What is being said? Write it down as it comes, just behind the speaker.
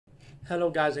Hello,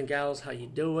 guys and gals. How you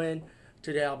doing?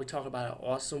 Today I'll be talking about an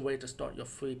awesome way to start your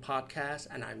free podcast,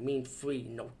 and I mean free.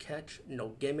 No catch, no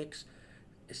gimmicks.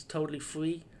 It's totally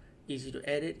free, easy to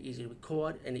edit, easy to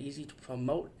record, and easy to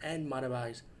promote and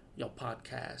monetize your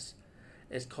podcast.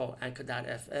 It's called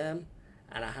Anchor.fm,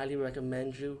 and I highly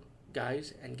recommend you,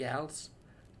 guys and gals,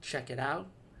 check it out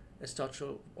and start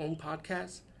your own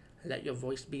podcast and let your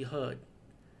voice be heard.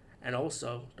 And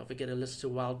also, don't forget to listen to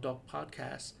Wild Dog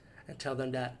Podcast and tell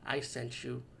them that I sent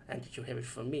you and that you hear it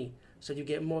from me. So you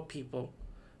get more people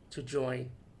to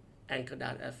join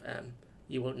Anchor.fm.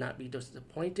 You will not be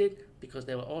disappointed because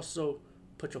they will also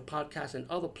put your podcast in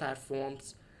other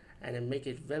platforms and then make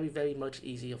it very, very much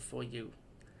easier for you.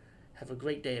 Have a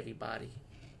great day, everybody.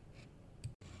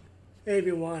 Hey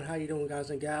everyone, how you doing, guys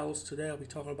and gals? Today I'll be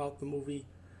talking about the movie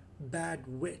Bad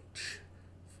Witch.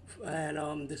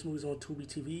 And this movie's on Tubi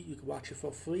TV. You can watch it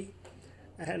for free.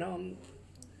 And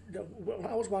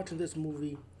I was watching this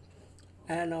movie,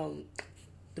 and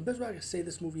the best way I can say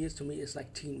this movie is to me is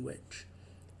like Teen Witch.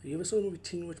 You ever saw the movie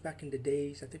Teen Witch back in the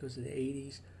days? I think it was in the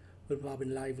 80s with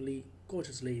Robin Lively,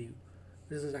 gorgeous lady.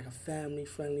 This is like a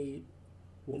family-friendly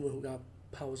woman who got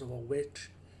powers of a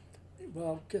witch.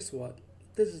 Well, guess what?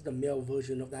 This is the male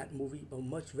version of that movie, but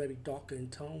much very darker in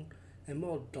tone and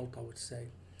more adult, I would say.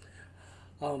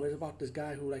 It's about this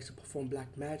guy who likes to perform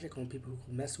black magic on people who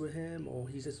can mess with him, or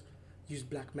he just used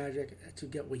black magic to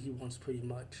get what he wants pretty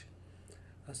much.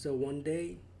 So one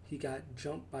day, he got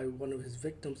jumped by one of his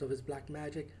victims of his black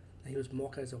magic, and he was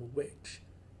marked as a witch.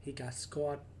 He got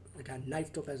scarred, got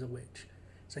knifed up as a witch.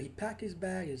 So he packed his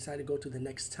bag and decided to go to the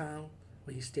next town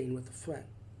where he's staying with a friend.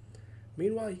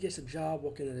 Meanwhile, he gets a job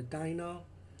working at a diner,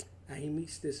 and he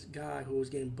meets this guy who was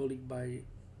getting bullied by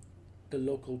the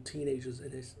local teenagers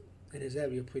in his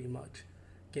area, pretty much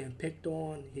getting picked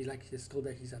on. He's like this girl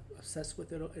that he's obsessed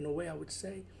with it in a way, I would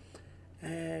say.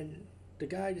 And the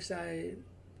guy decided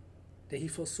that he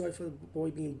felt sorry for the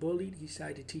boy being bullied. He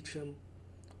decided to teach him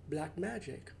black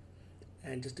magic,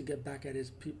 and just to get back at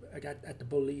his people, at the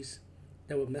bullies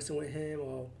that were messing with him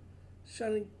or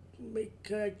trying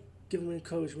to give him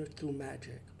encouragement through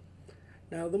magic.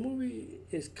 Now the movie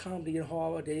is comedy and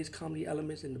horror. There is comedy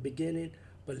elements in the beginning,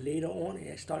 but later on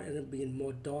it started being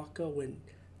more darker when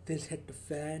things hit the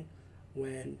fan.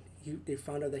 When they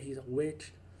found out that he's a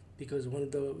witch, because one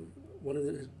of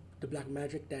the black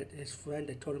magic that his friend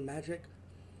that taught him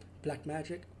black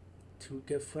magic, to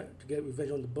get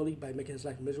revenge on the bully by making his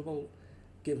life miserable,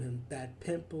 giving him bad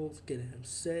pimples, getting him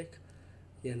sick,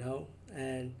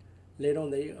 And later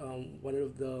on, one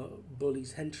of the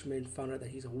bully's henchmen found out that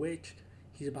he's a witch.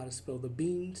 He's about to spill the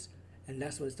beans, and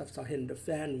that's when stuff started hitting the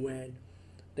fan. When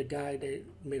the guy that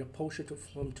made a potion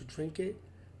for him to drink it,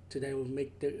 to then would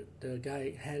make the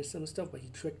guy handsome and stuff, but he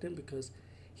tricked him because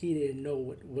he didn't know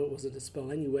what was in the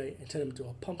spell anyway, and turned him into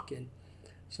a pumpkin.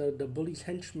 So the bully's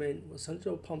henchman was turned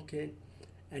into a pumpkin,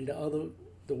 and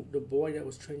the boy that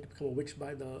was trained to become a witch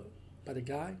by the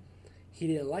guy, he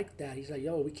didn't like that. He's like,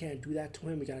 yo, we can't do that to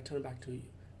him. We gotta turn him back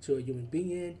to a human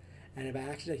being. And by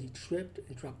accident, he tripped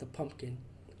and dropped the pumpkin,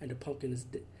 and the pumpkin is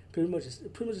pretty much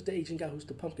the Asian guy who's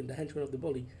the pumpkin, the henchman of the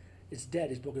bully. It's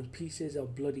dead. It's broken pieces, or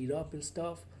bloodied up and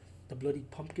stuff. The bloody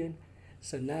pumpkin.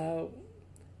 So now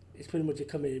it's pretty much a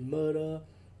committed murder.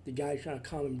 The guy's trying to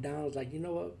calm him down. It's like, you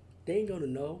know what? They ain't gonna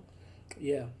know.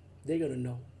 Yeah, they're gonna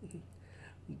know.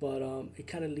 But it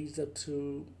kind of leads up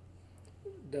to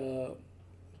the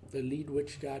lead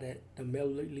witch guy, the male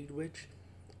lead witch.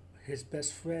 His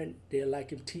best friend, they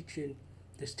like him teaching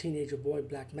this teenager boy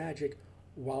black magic,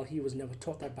 while he was never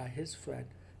taught that by his friend.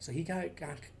 So he kind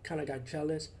of got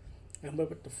jealous, and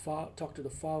went with talked to the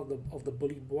father of the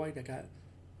bullied boy that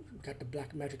got the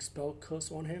black magic spell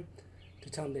curse on him, to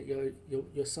tell him that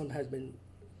your son has been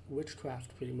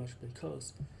witchcraft, pretty much been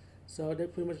cursed. So they're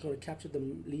pretty much going to capture the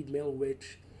lead male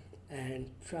witch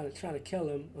and trying to kill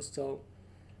him. Until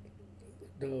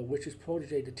the witch's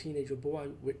protege, the teenager boy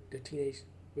with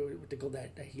the girl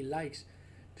that he likes,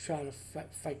 trying to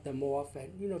fight them off,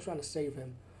 and trying to save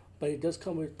him. But it does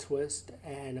come with a twist,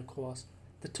 and of course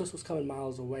the twist was coming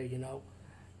miles away,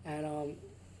 And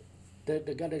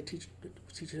the guy that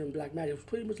teaching him black magic was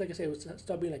pretty much, like I said, it was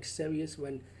start being like serious,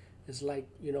 when it's like,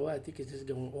 I think it's just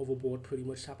going overboard, pretty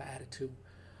much type of attitude.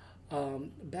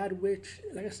 Bad Witch,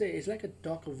 like I say, it's like a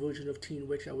darker version of Teen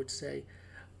Witch, I would say.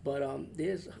 But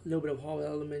there's a little bit of horror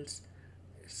elements,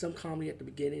 some comedy at the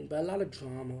beginning, but a lot of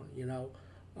drama,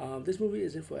 This movie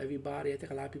isn't for everybody. I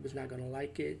think a lot of people's not going to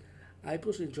like it. I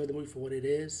personally enjoy the movie for what it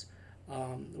is.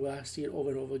 Will I see it over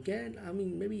and over again? I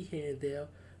mean, maybe here and there,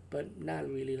 but not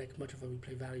really like much of a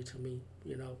replay value to me,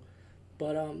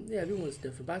 But yeah, everyone's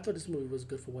different. But I thought this movie was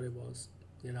good for what it was.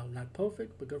 Not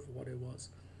perfect, but good for what it was.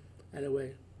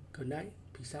 Anyway, good night,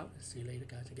 peace out, and see you later,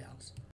 guys and gals.